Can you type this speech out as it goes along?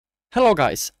Hello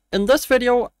guys, in this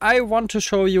video I want to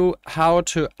show you how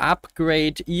to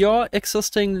upgrade your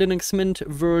existing Linux Mint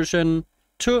version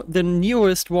to the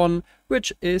newest one,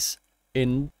 which is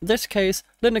in this case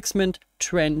Linux Mint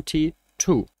 22.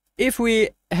 If we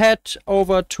head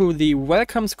over to the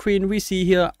welcome screen, we see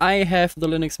here I have the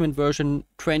Linux Mint version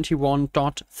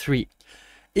 21.3.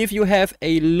 If you have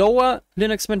a lower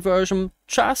Linux Mint version,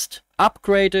 just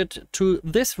upgrade it to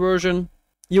this version.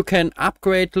 You can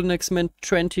upgrade Linux Mint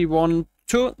 21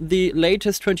 to the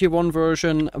latest 21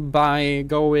 version by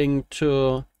going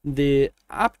to the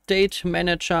update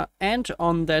manager, and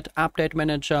on that update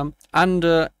manager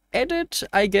under edit,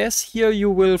 I guess here you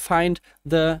will find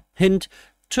the hint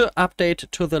to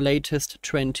update to the latest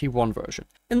 21 version.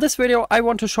 In this video I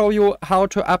want to show you how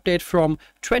to update from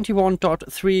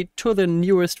 21.3 to the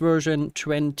newest version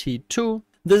 22.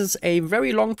 This is a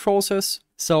very long process,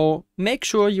 so make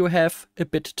sure you have a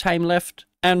bit time left,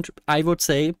 and I would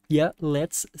say, yeah,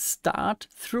 let's start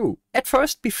through. At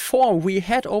first, before we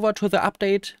head over to the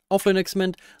update of Linux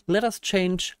Mint, let us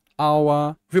change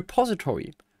our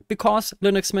repository, because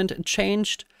Linux Mint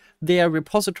changed their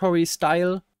repository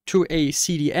style to a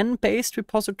CDN based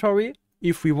repository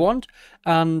if we want,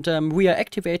 and we are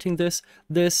activating this.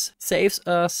 This saves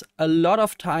us a lot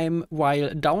of time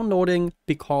while downloading,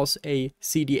 because a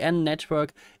CDN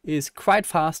network is quite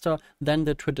faster than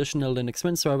the traditional Linux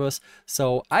Mint servers.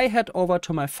 So I head over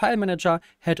to my file manager,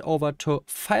 head over to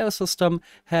file system,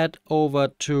 head over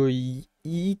to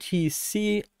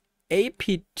etc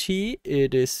apt,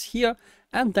 it is here,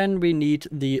 and then we need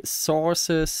the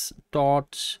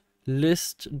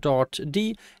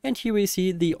sources.list.d, and here we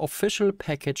see the official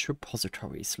package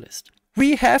repositories list.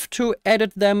 We have to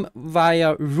edit them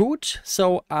via root,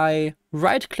 so I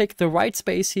right click the right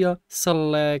space here,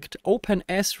 select open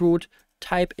as root,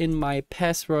 type in my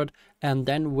password, and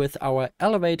then with our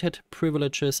elevated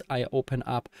privileges I open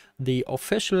up the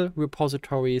official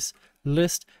repositories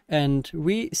list, and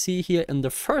we see here in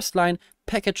the first line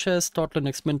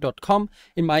packages.linuxmint.com.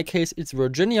 In my case it's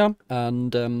Virginia,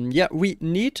 and yeah, we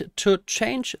need to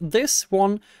change this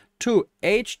one to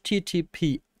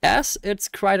HTTPS. It's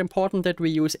quite important that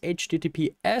we use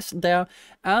HTTPS there,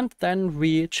 and then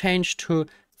we change to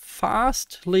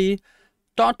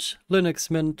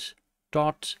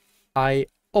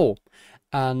fastly.linuxmint.io,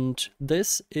 and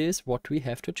this is what we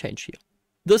have to change here.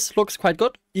 This looks quite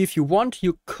good. If you want,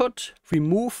 you could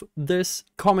remove this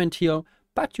comment here,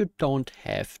 but you don't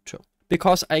have to,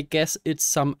 because I guess it's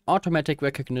some automatic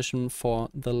recognition for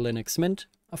the Linux Mint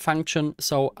function.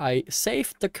 So I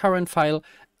save the current file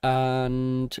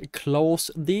and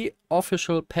close the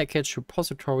official package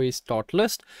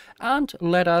repositories.list, and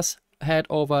let us head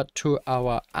over to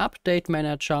our update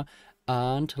manager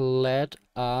and let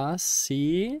us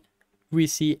see. We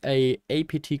see a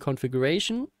apt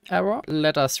configuration error.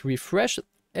 Let us refresh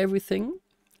everything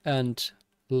and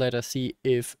let us see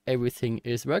if everything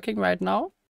is working right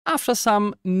now. After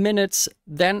some minutes,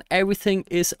 then everything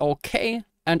is okay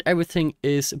and everything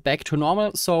is back to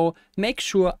normal. So make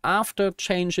sure after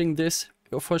changing this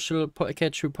official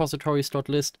package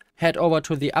repositories.list, head over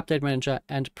to the update manager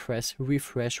and press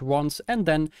refresh once, and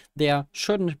then there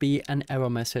shouldn't be an error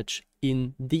message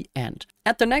in the end.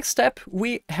 At the next step,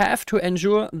 we have to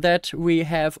ensure that we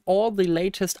have all the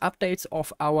latest updates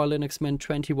of our Linux Mint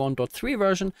 21.3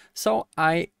 version. So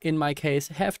I, in my case,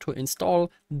 have to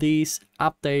install these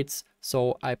updates.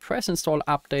 So I press install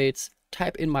updates,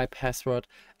 type in my password,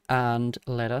 and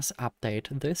let us update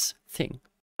this thing.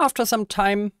 After some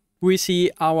time, we see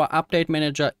our update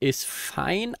manager is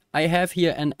fine. I have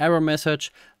here an error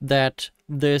message that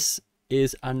this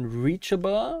is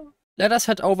unreachable. Let us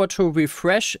head over to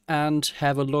refresh and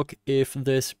have a look if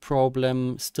this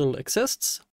problem still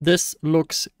exists. This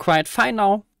looks quite fine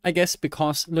now, I guess,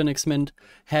 because Linux Mint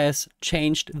has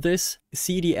changed this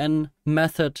CDN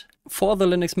method for the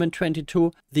Linux Mint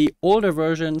 22. The older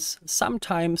versions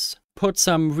sometimes put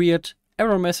some weird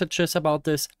error messages about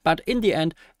this, but in the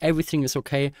end everything is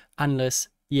okay, unless,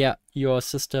 yeah, your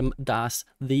system does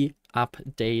the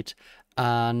update.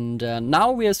 And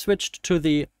now we are switched to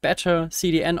the better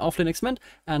CDN of Linux Mint,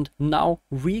 and now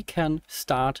we can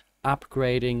start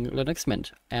upgrading Linux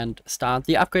Mint and start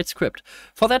the upgrade script.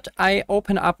 For that I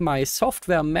open up my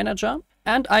software manager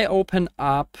and I open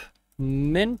up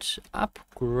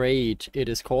mintupgrade, it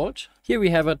is called. Here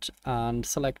we have it, and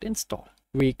select install.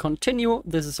 We continue,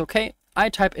 this is okay. I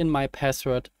type in my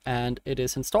password and it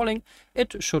is installing.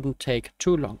 It shouldn't take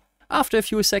too long. After a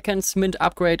few seconds, Mint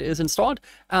Upgrade is installed,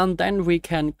 and then we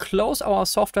can close our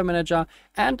software manager,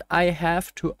 and I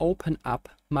have to open up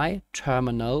my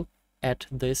terminal at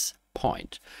this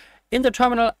point. In the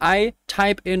terminal, I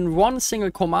type in one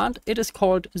single command. It is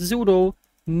called sudo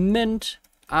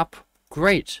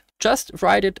mintupgrade. Just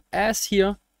write it as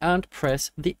here and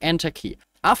press the enter key.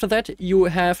 After that, you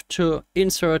have to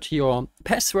insert your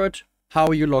password,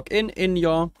 how you log in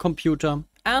your computer.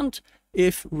 And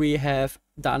if we have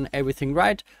done everything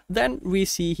right, then we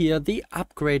see here the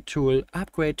upgrade tool,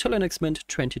 upgrade to Linux Mint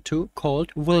 22,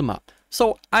 called Wilma.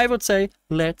 So I would say,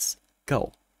 let's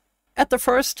go. At the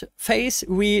first phase,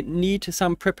 we need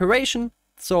some preparation.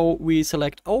 So we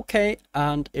select OK,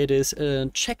 and it is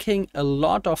checking a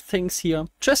lot of things here.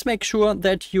 Just make sure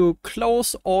that you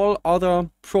close all other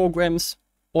programs,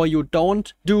 or you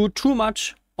don't do too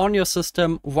much on your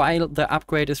system while the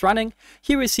upgrade is running.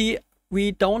 Here we see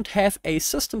we don't have a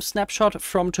system snapshot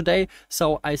from today,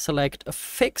 so I select a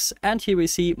fix, and here we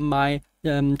see my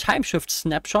time shift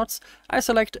snapshots. I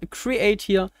select create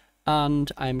here,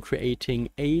 and I'm creating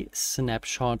a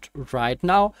snapshot right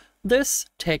now. This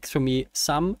takes for me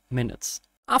some minutes.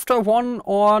 After 1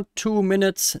 or 2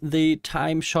 minutes, the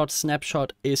time-shot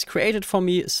snapshot is created for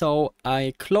me, so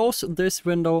I close this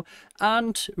window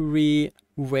and we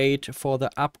wait for the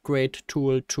upgrade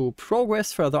tool to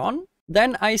progress further on.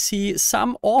 Then I see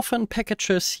some orphan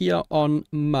packages here on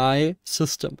my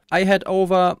system. I head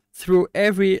over through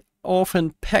every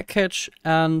orphan package,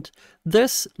 and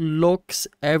this looks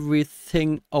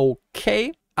everything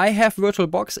okay. I have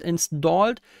VirtualBox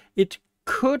installed. It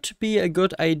could be a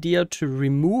good idea to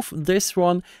remove this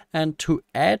one and to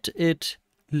add it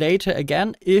later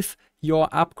again if your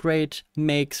upgrade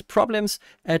makes problems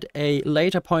at a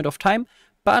later point of time.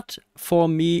 But for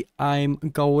me, I'm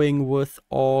going with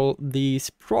all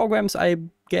these programs, I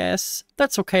guess.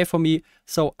 That's okay for me.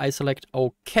 So I select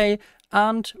OK,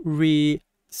 and we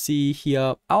see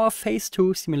here our phase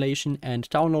 2 simulation and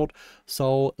download.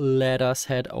 So let us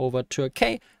head over to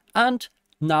OK, and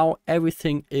now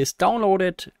everything is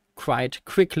downloaded quite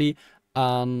quickly,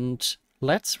 and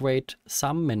let's wait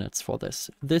some minutes for this.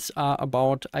 These are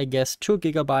about, I guess, 2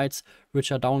 GB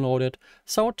which are downloaded,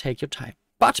 so take your time.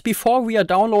 But before we are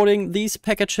downloading these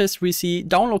packages, we see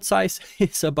download size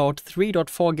is about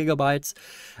 3.4 GB,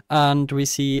 and we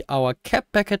see our cap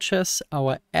packages,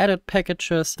 our added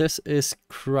packages. This is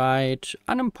quite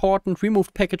unimportant.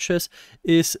 Removed packages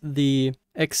is the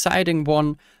exciting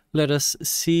one. Let us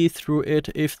see through it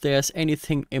if there's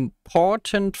anything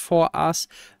important for us.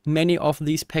 Many of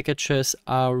these packages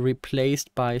are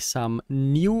replaced by some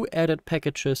new added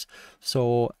packages.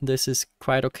 So this is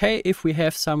quite okay if we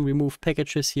have some removed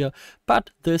packages here,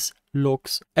 but this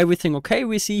looks everything okay.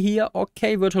 We see here,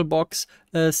 okay, VirtualBox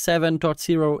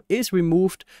 7.0 is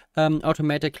removed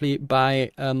automatically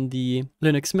by the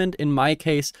Linux Mint. In my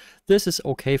case, this is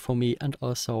okay for me, and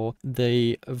also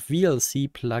the VLC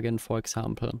plugin, for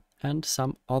example, and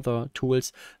some other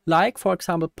tools like, for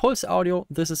example, Pulse Audio.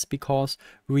 This is because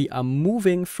we are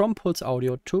moving from Pulse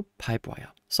Audio to Pipewire.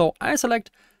 So I select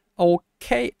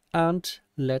OK, and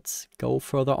let's go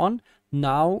further on.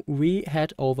 Now we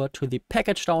head over to the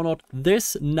package download.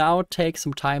 This now takes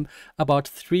some time. About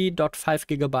 3.5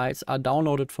 GB are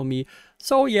downloaded for me.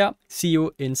 So yeah, see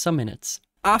you in some minutes.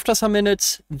 After some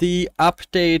minutes, the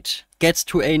update gets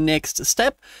to a next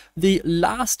step. The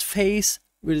last phase,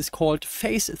 which is called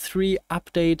phase 3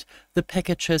 update. The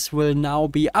packages will now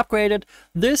be upgraded.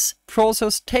 This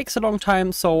process takes a long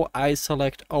time, so I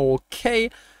select OK,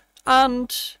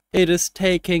 and it is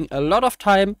taking a lot of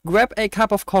time. Grab a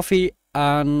cup of coffee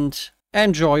and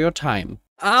enjoy your time.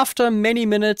 After many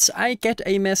minutes, I get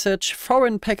a message: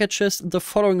 foreign packages, the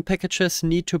following packages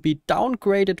need to be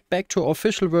downgraded back to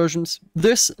official versions.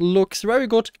 This looks very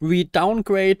good. We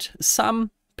downgrade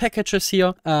some packages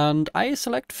here, and I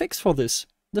select fix for this.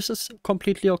 This is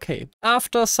completely okay.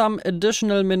 After some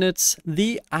additional minutes,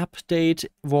 the update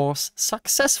was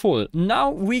successful. Now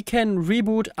we can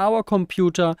reboot our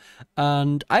computer,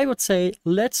 and I would say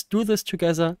let's do this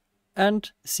together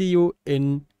and see you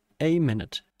in a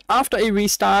minute. After a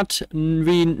restart,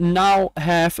 we now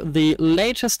have the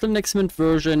latest Linux Mint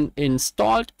version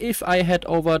installed. If I head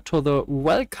over to the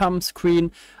welcome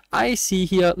screen, I see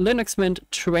here Linux Mint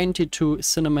 22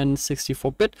 Cinnamon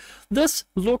 64-bit. This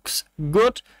looks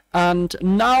good, and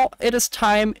now it is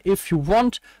time, if you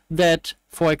want, that,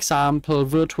 for example,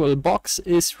 VirtualBox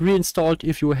is reinstalled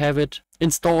if you have it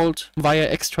installed via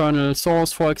external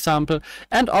source, for example,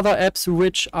 and other apps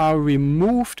which are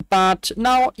removed. But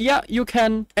now, yeah, you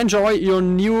can enjoy your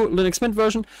new Linux Mint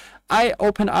version. I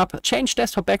open up change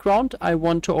desktop background. I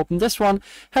want to open this one,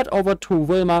 head over to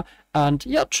Wilma, and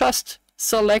yeah, just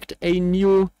select a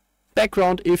new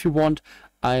background if you want.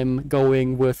 I'm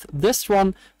going with this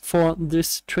one for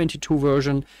this 22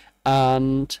 version,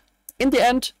 and in the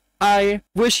end I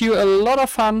wish you a lot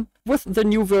of fun with the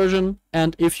new version,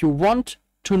 and if you want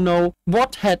to know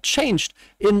what had changed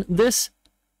in this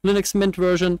Linux Mint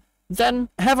version, then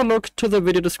have a look to the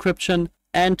video description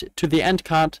and to the end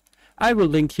card. I will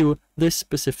link you this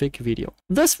specific video.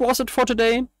 This was it for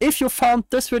today. If you found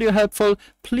this video helpful,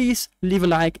 please leave a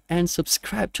like and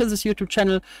subscribe to this YouTube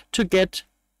channel to get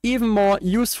even more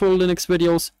useful Linux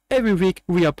videos. Every week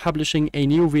we are publishing a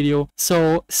new video,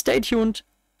 so stay tuned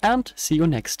and see you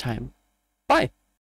next time. Bye!